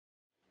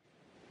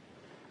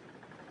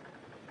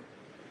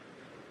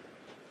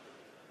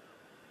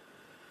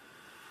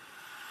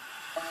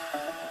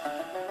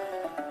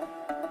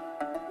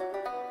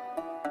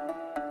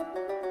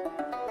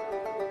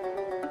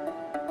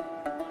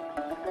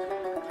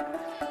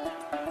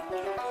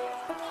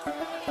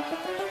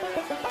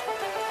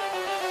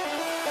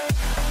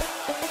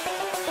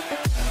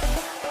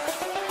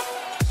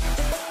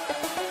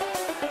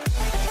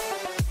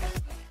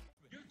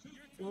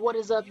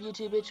is up,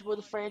 YouTube? It's your boy,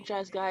 the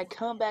Franchise Guy,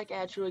 come back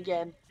at you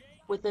again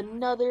with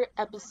another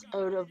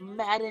episode of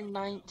Madden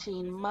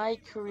 19, My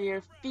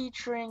Career,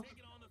 featuring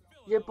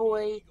your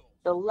boy,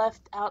 the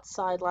left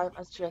outside line.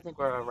 Actually, I think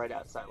we're a right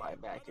outside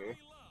linebacker.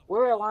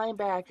 We're a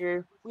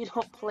linebacker. We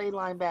don't play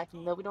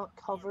linebacking, though. We don't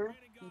cover.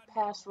 We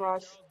pass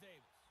rush.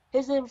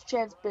 His name's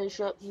Chance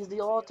Bishop. He's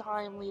the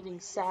all-time leading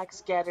sack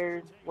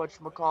scatter,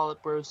 whatchamacallit,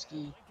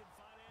 broski.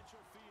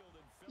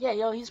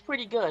 Yeah, he's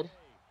pretty good.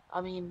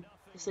 I mean,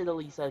 to say the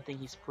least, I think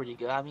he's pretty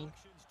good. I mean,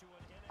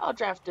 I'll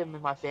draft him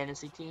in my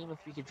fantasy team if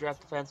we could draft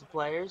defensive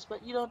players,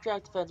 but you don't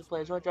draft defensive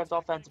players, you only draft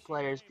offensive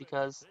players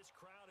because,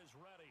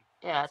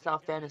 yeah, that's how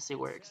fantasy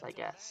works, I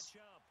guess.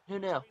 Who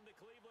knew?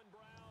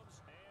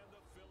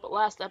 But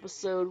last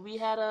episode, we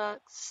had a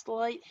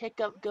slight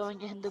hiccup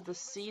going into the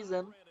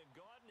season.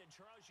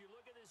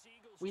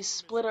 We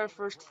split our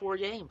first 4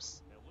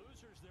 games.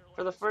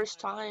 For the first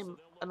time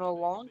in a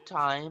long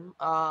time,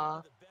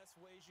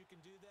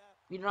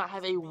 we do not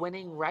have a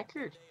winning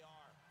record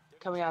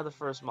coming out of the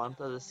first month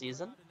of the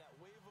season.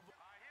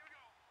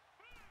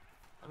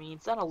 I mean,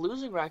 it's not a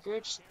losing record,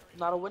 it's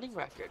not a winning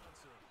record.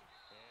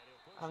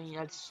 I mean,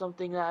 that's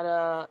something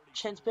that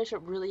Chance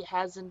Bishop really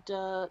hasn't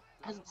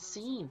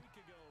seen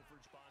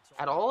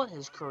at all in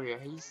his career.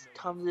 He's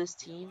come to this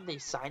team, they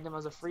signed him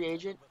as a free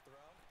agent,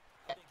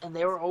 and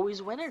they were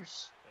always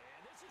winners.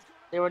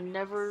 They were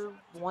never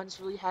once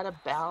really had a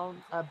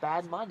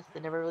bad month. They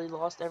never really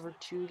lost ever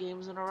 2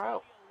 games in a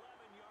row,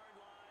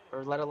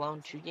 or let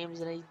alone 2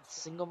 games in a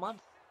single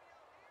month.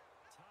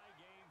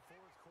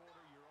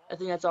 I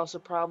think that's also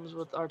problems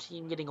with our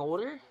team getting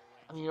older.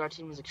 I mean, our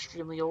team is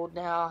extremely old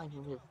now. I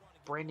mean, we have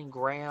Brandon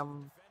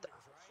Graham,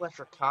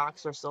 Fletcher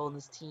Cox are still in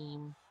this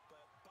team.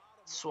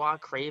 Swat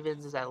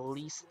Cravens is at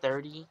least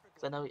 30.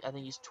 Because I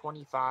think he's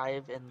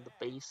 25 in the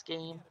base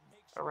game,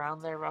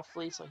 around there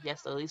roughly. So he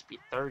has to at least be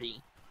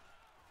 30.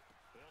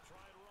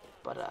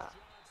 But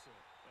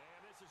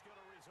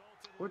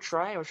we're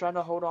trying. We're trying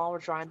to hold on. We're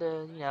trying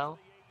to,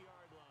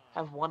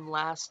 have one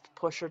last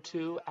push or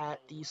two at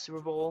the Super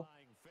Bowl.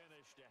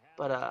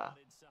 But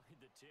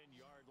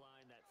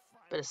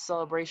bit of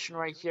celebration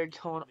right here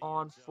going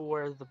on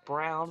for the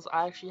Browns.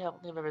 I actually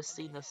haven't ever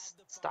seen this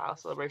style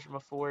celebration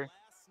before.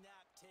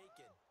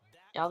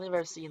 I don't think I've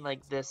ever seen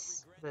like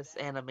this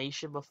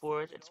animation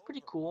before. It's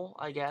pretty cool,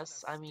 I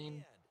guess. I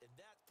mean,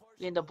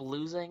 we end up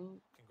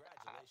losing.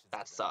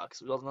 That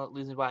sucks. We end up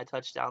losing by a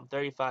touchdown,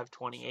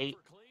 35-28.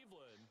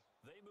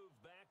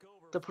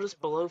 To put us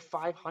below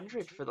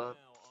 500 for the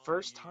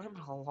first time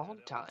in a long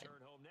time.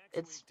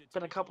 It's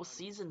been a couple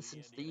seasons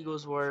since the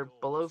Eagles were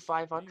below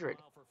 500.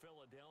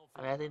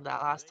 I mean, I think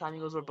that last time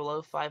Eagles were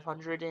below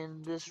 500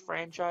 in this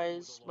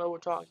franchise, what we're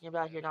talking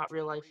about here, not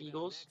real life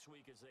Eagles,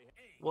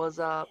 was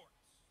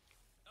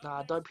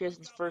Doug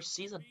Pearson's first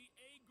season.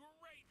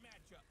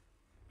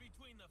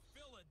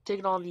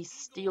 Taking on the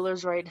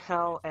Steelers right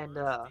now, and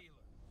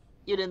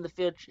even in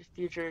the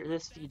future,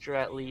 this future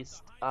at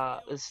least,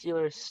 the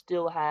Steelers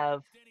still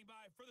have,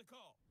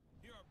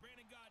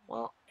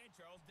 well,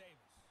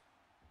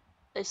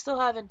 they still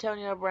have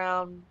Antonio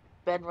Brown,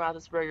 Ben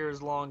Roethlisberger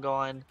is long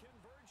gone,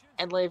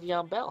 and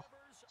Le'Veon Bell.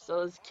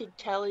 So this kid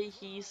Kelly,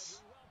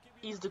 he's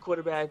the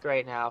quarterback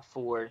right now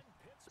for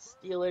the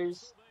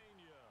Steelers.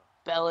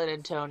 Bell and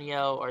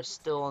Antonio are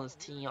still on this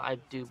team. I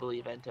do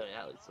believe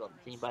Antonio is still on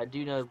the team, but I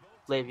do know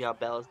Le'Veon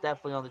Bell is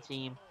definitely on the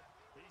team.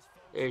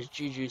 There's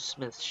Juju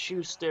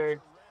Smith-Schuster,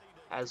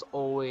 as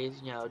always,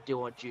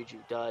 doing what Juju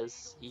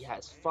does. He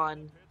has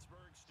fun.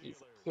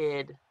 He's a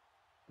kid,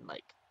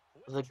 like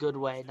the good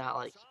way, not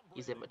like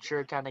he's a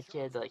mature kind of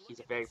kid. Like he's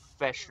a very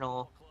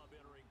professional,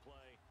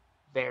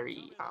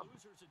 very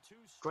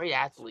great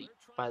athlete,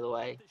 by the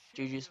way.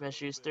 Juju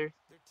Smith-Schuster,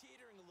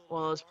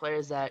 one of those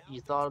players that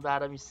you thought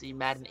about him. You see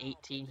Madden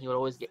 18, he would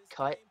always get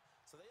cut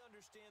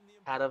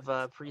out of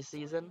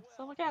preseason.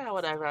 So I'm like,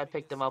 whatever. I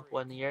picked him up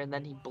one year, and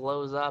then he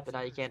blows up, and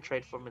now you can't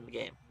trade for him in the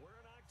game.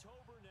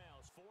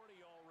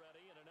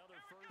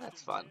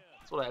 That's fun.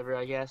 It's whatever,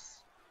 I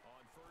guess.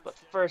 But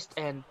 1st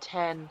and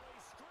 10.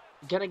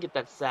 Gonna get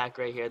that sack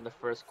right here in the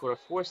first quarter.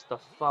 Force the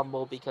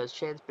fumble because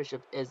Chance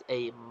Bishop is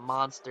a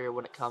monster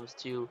when it comes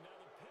to,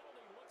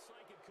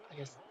 I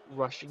guess,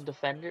 rushing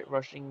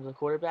the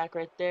quarterback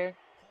right there.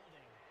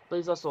 But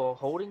he's also a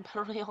holding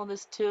penalty on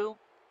this too.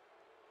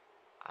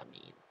 I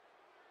mean,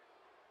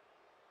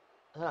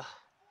 such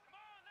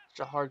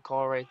a hard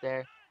call right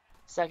there.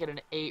 2nd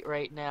and 8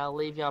 right now.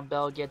 Le'Veon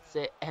Bell gets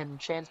it, and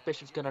Chance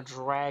Bishop's gonna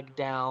drag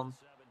down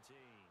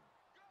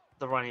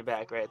the running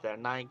back right there.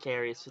 9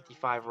 carries,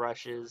 55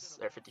 rushes,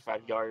 or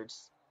 55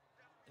 yards.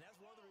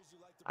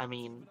 I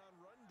mean,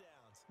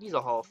 he's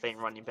a Hall of Fame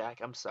running back.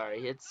 I'm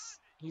sorry.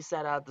 He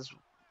sat out this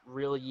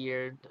real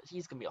year.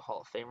 He's going to be a Hall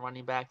of Fame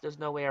running back. There's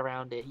no way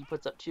around it. He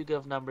puts up too good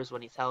of numbers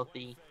when he's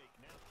healthy.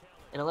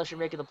 And unless you're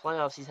making the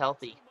playoffs, he's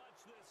healthy.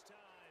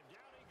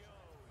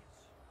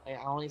 I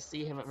only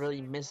see him really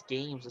miss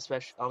games,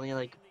 especially only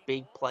like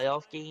big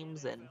playoff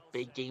games and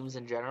big games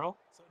in general.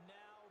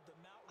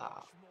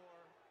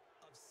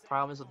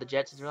 Problem is with the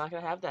Jets is we're not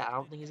going to have that. I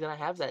don't think he's going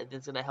to have that.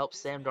 It's going to help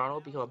Sam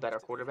Darnold become a better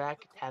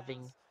quarterback,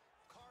 having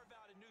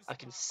a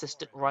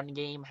consistent run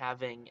game,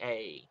 having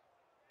a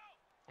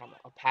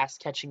pass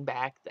catching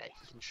back that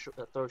he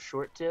can throw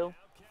short to.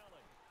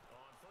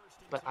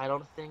 But I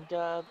don't think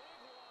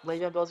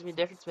Le'Veon Bell's gonna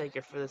be a difference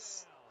maker for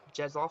this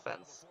Jets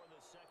offense.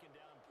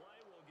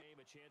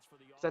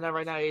 Because I know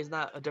right now he's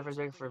not a difference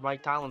maker for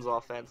Mike Tomlin's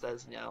offense,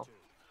 as you know.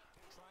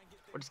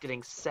 We're just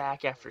getting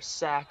sack after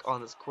sack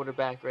on this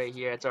quarterback right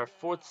here. It's our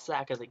 4th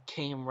sack of the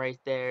game right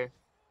there.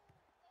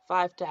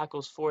 5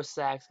 tackles, 4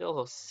 sacks. Got a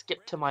little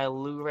skip to my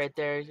Lou right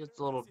there. Just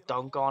a little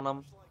dunk on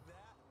him.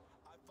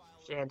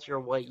 Chance, you're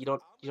white. You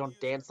don't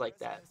dance like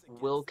that.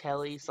 Will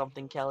Kelly,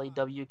 something Kelly,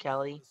 W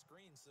Kelly.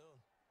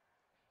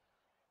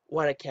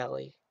 What a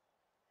Kelly.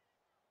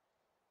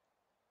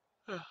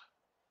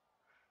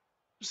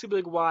 Just gonna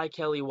be like, why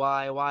Kelly?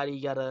 Why? Why do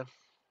you gotta,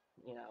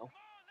 you know,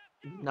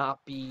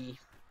 not be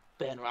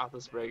Ben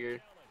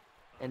Roethlisberger?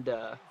 And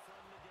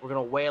we're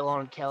gonna wail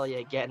on Kelly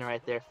again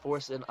right there,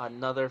 forcing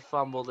another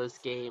fumble this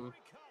game.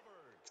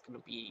 It's gonna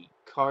be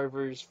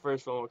Carver's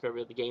first fumble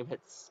recovery of the game.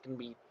 It's gonna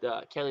be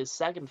Kelly's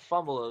 2nd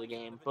fumble of the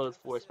game, both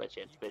forced by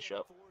Chance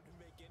Bishop.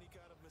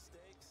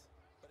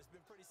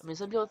 I mean,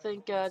 some people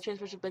think Chance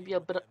Bishop might be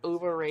a bit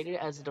overrated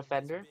as a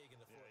defender.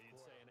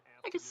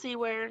 I can see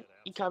where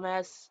he come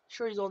as.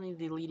 Sure, he's only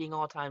the leading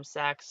all-time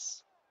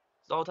sacks,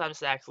 all-time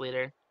sacks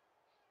leader.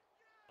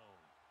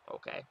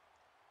 Okay.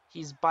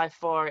 He's by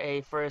far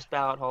a first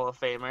ballot Hall of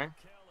Famer.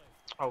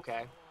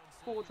 Okay.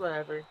 Cool, it's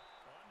whatever.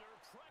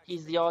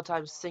 He's the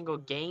all-time single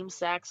game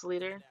sacks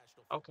leader.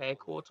 Okay,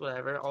 cool, it's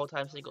whatever.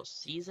 All-time single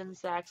season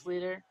sacks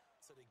leader.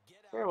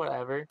 Sure,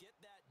 whatever.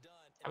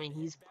 I mean,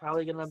 he's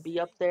probably gonna be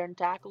up there in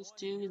tackles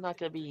too. He's not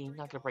gonna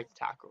break the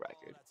tackle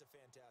record.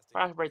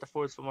 Probably not gonna break the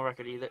forced fumble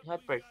record either. He'll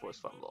have to break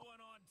forced fumble.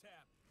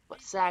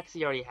 But sacks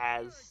he already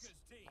has.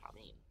 I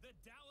mean,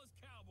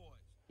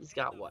 he's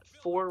got what,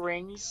 4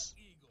 rings?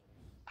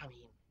 I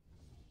mean,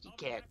 you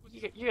can't.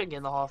 You're gonna get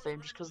in the Hall of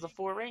Fame just because of the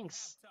 4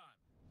 rings.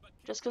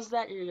 Just because of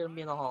that, you're gonna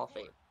be in the Hall of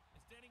Fame.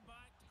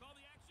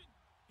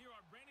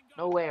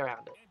 No way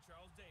around it.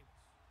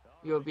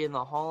 You'll be in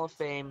the Hall of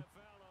Fame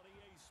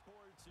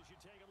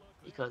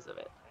because of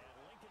it.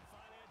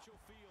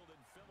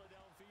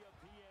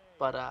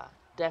 But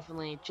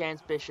definitely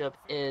Chance Bishop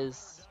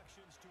is.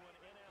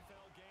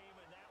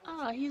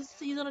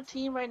 He's on a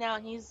team right now,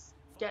 and he's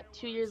got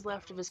 2 years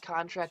left of his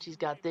contract. He's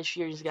got this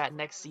year. He's got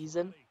next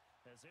season.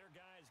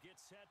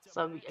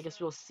 So I guess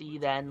we'll see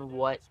then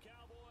what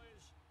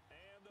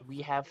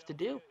we have to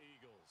do.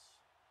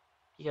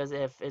 Because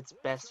if it's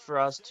best for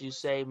us to,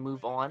 say,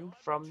 move on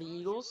from the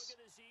Eagles,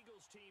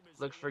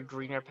 look for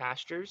greener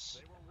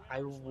pastures,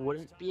 I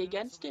wouldn't be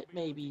against it,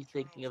 maybe,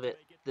 thinking of it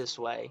this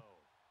way.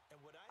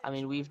 I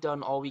mean, we've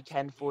done all we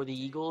can for the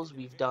Eagles.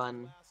 We've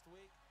done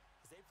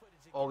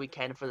all we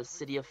can for the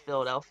city of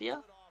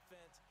Philadelphia.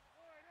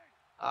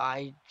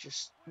 I'm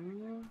just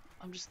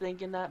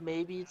thinking that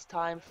maybe it's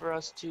time for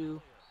us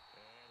to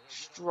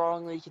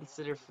strongly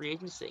consider free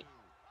agency.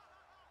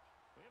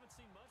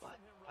 But,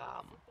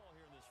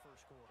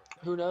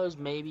 who knows,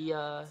 maybe,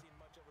 I'm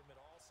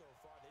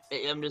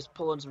just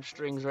pulling some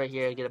strings right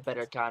here to get a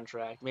better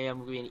contract. Maybe I'm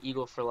going to be an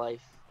Eagle for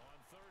life.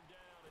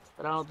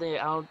 But I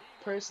don't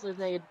personally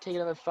think it'd take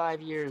another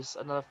 5 years,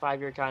 another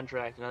 5-year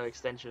contract, another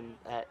extension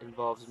that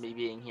involves me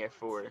being here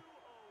for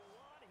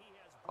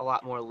a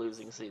lot more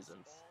losing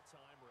seasons.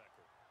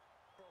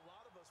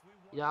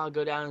 You know, I'll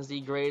go down as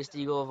the greatest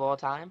Eagle of all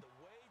time.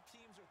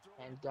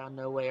 Hands down,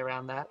 no way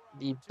around that.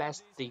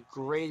 The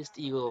greatest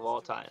Eagle of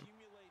all time.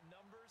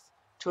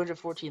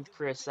 214th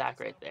career sack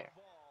right there.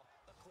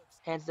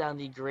 Hands down,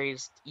 the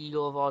greatest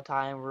Eagle of all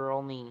time. We're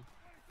only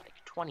like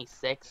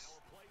 26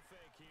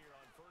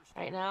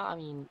 right now. I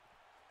mean,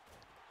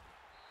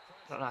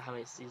 I don't know how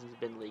many seasons we've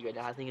been in the league right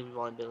now. I think we've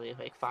only been in the league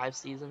like 5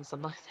 seasons,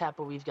 something like that.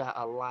 But we've got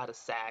a lot of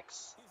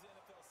sacks.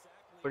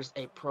 We're just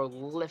a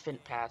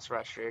prolific pass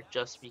rusher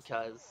just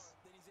because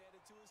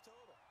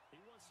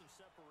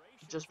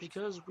that's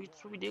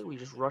what we do. We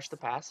just rush the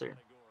passer.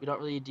 We don't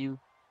really do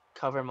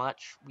cover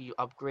much. We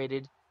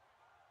upgraded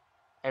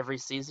every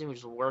season. We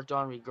just worked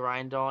on. We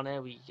grind on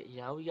it. We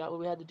got what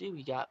we had to do.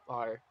 We got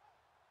our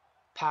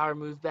power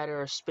move better,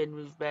 our spin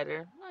move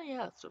better. Oh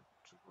yeah, so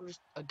we're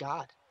just a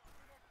god.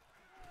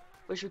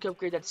 Wish we could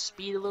upgrade that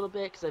speed a little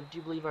bit because I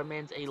do believe our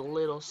man's a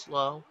little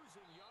slow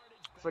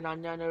for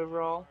 99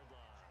 overall.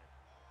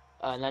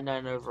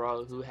 99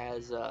 overall, who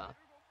has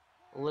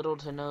little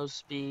to no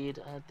speed.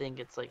 I think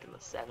it's like in the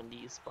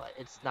 70s, but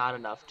it's not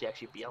enough to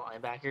actually be a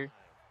linebacker.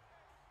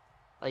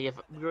 Like, if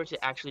we were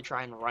to actually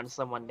try and run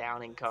someone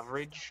down in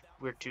coverage,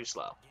 we're too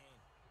slow.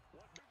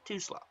 Too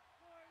slow.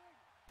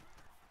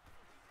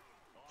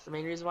 That's the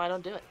main reason why I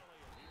don't do it.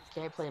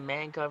 Can't play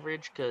man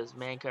coverage, because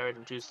man coverage,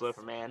 I'm too slow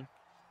for man.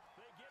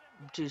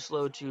 I'm too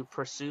slow to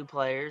pursue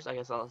players. I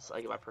guess I'll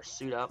get my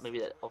pursuit up. Maybe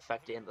that'll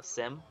affect it in the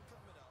sim.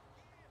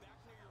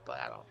 But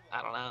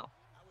I don't know.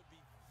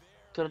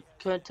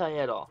 Couldn't tell you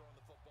at all.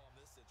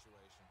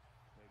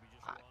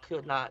 I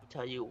could not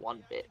tell you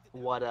one bit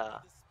what it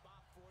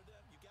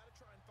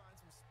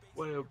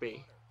would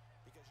be.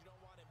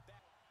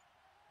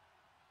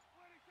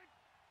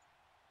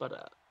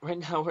 But right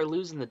now we're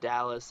losing to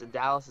Dallas, and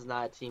Dallas is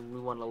not a team we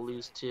want to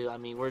lose to. I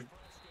mean, we're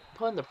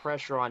putting the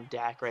pressure on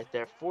Dak right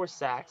there. 4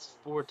 sacks,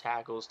 4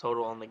 tackles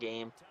total on the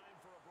game.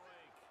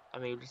 I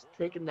mean, just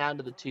take him down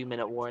to the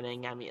 2-minute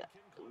warning. I mean,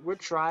 we're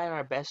trying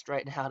our best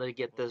right now to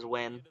get this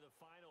win.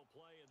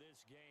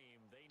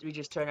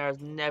 Demetrius Turner, I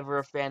was never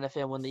a fan of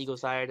him when the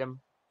Eagles hired him.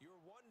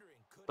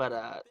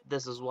 But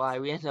this is why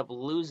we ended up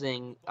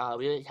losing.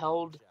 We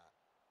held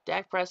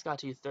Dak Prescott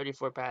to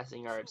 34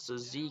 passing yards, so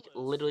Zeke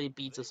literally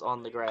beats us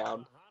on the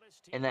ground,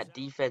 and that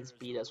defense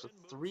beat us with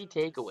 3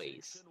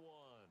 takeaways.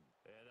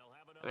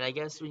 I mean, I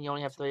guess when you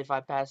only have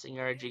 35 passing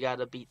yards, you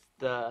gotta beat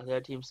the other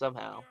team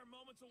somehow.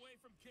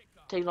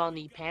 Taking on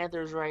the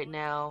Panthers right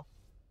now,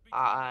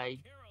 I'm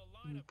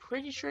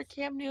pretty sure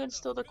Cam Newton's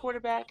still the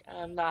quarterback.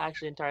 I'm not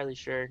actually entirely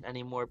sure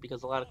anymore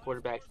because a lot of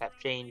quarterbacks have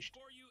changed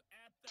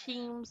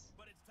teams.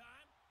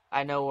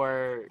 I know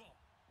where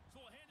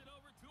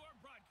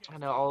I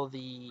know all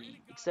the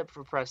except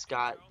for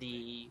Prescott,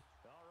 the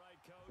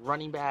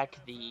running back,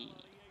 the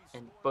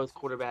and both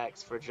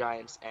quarterbacks for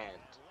Giants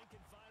and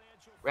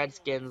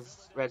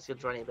Redskins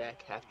running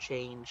back have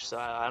changed, so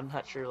I'm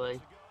not sure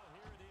really.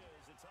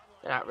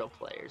 They're not real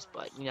players,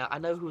 but I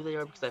know who they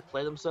are because I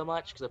play them so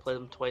much because I play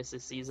them twice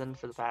this season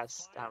for the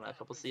past I don't know a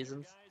couple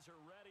seasons.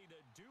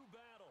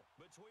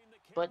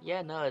 But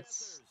yeah, no,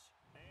 it's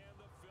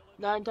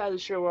not entirely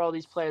sure where all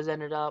these players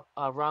ended up.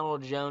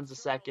 Ronald Jones the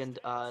second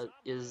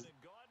is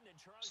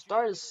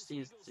started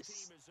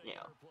his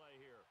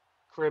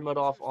career mode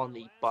off on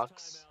the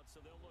Bucks.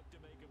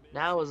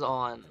 Now is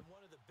on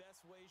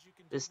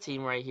this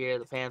team right here,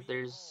 the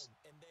Panthers.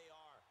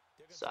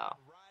 So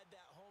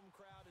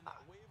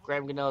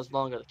Graham Gano is no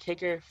longer the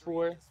kicker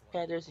for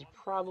Panthers. He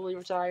probably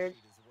retired.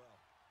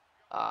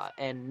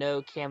 And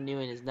no, Cam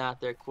Newton is not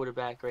their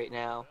quarterback right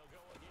now.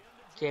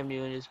 Cam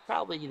Newton is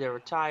probably either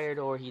retired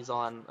or he's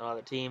on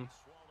another team.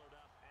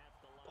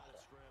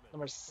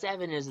 Number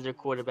 7 is their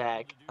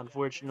quarterback.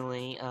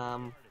 Unfortunately,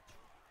 don't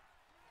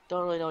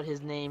really know what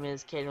his name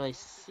is. Can't really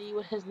see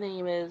what his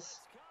name is.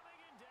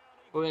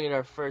 We're gonna get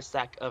our first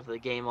sack of the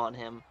game on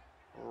him,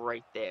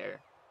 right there.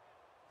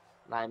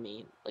 I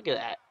mean, look at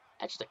that.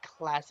 That's just a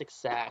classic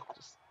sack.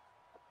 Just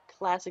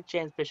classic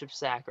Chance Bishop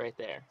sack right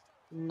there.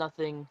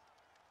 Nothing,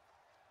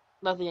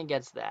 nothing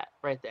against that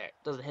right there.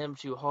 Doesn't hit him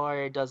too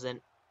hard.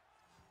 Doesn't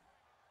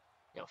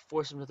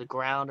force him to the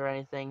ground or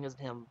anything. Doesn't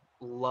hit him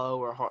low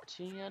or hard.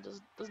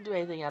 Doesn't do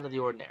anything out of the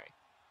ordinary.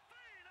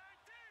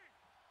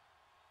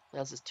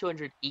 That's his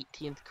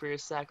 218th career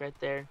sack right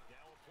there.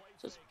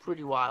 So it's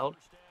pretty wild.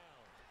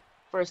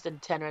 1st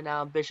and 10 right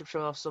now. Bishop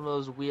showing off some of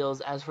those wheels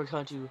as we're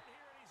going to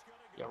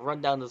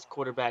run down this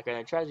quarterback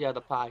and tries to get out of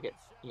the pocket.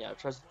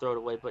 Tries to throw it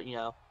away, but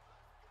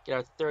get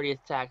our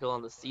 30th tackle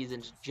on the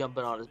season, just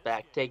jumping on his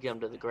back, taking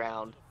him to the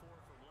ground.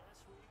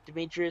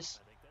 Demetrius,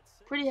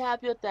 pretty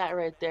happy with that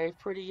right there.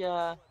 Pretty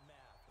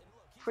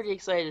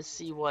excited to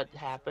see what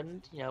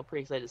happened.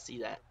 Pretty excited to see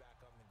that.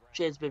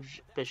 Chance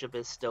Bishop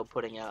is still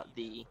putting out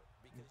the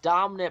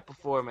dominant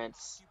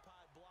performance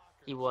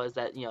he was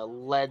that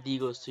led the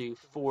Eagles to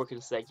 4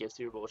 consecutive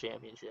Super Bowl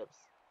championships.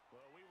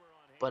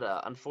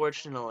 But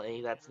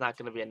unfortunately, that's not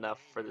going to be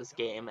enough for this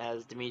game,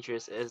 as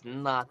Demetrius is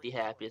not the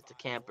happiest of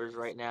campers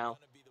right now,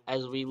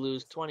 as we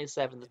lose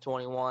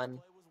 27-21.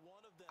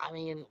 I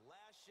mean,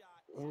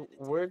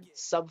 we're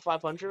sub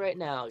 500 right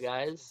now,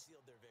 guys.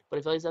 But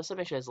if you guys have some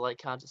issues,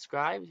 like, comment,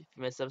 subscribe. If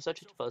you missed the episode,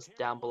 check the post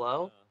down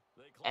below.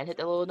 And hit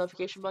that little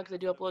notification button because I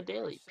do upload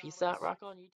daily. Peace out, rock on, YouTube.